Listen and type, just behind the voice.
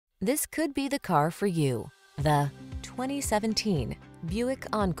This could be the car for you. The 2017 Buick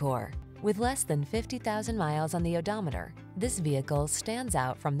Encore. With less than 50,000 miles on the odometer, this vehicle stands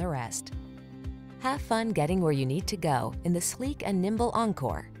out from the rest. Have fun getting where you need to go in the sleek and nimble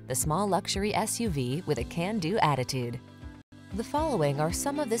Encore, the small luxury SUV with a can-do attitude. The following are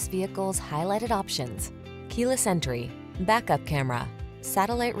some of this vehicle's highlighted options: keyless entry, backup camera,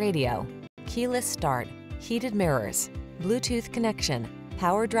 satellite radio, keyless start, heated mirrors, Bluetooth connection,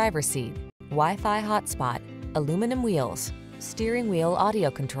 power driver seat, Wi-Fi hotspot, aluminum wheels, steering wheel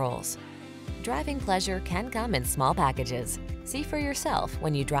audio controls. Driving pleasure can come in small packages. See for yourself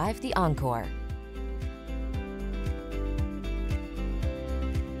when you drive the Encore.